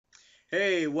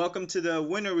Hey, welcome to the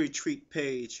Winter Retreat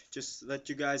page. Just to let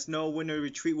you guys know, Winter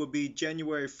Retreat will be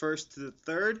January 1st to the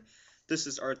 3rd. This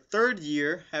is our third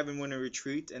year having Winter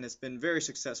Retreat, and it's been very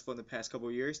successful in the past couple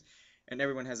of years, and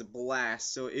everyone has a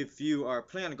blast. So if you are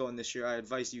planning on going this year, I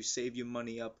advise you save your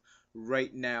money up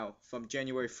right now from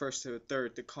January 1st to the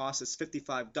 3rd. The cost is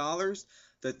 $55.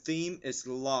 The theme is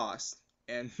Lost,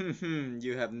 and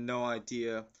you have no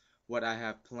idea what I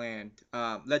have planned.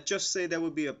 Let's just say there will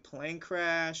be a plane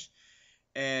crash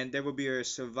and there will be a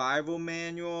survival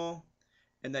manual,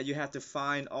 and that you have to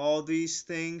find all these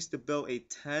things to build a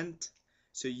tent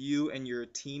so you and your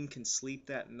team can sleep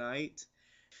that night.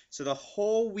 So the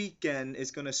whole weekend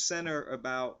is going to center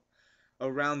about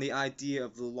around the idea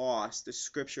of the lost. The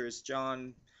scripture is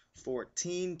John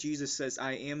 14. Jesus says,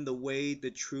 I am the way,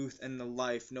 the truth, and the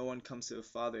life. No one comes to the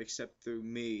Father except through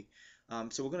me.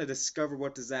 So we're going to discover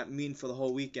what does that mean for the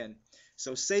whole weekend.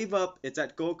 So save up. It's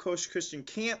at Gold Coast Christian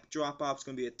Camp. Drop off is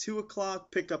going to be at 2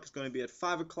 o'clock. Pickup is going to be at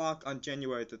 5 o'clock on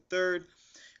January the 3rd.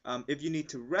 If you need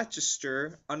to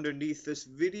register, underneath this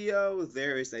video,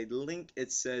 there is a link.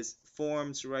 It says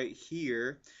forms right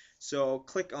here. So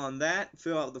click on that,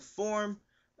 fill out the form.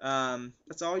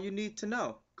 That's all you need to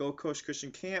know. Gold Coast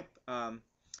Christian Camp.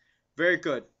 Very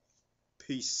good.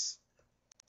 Peace.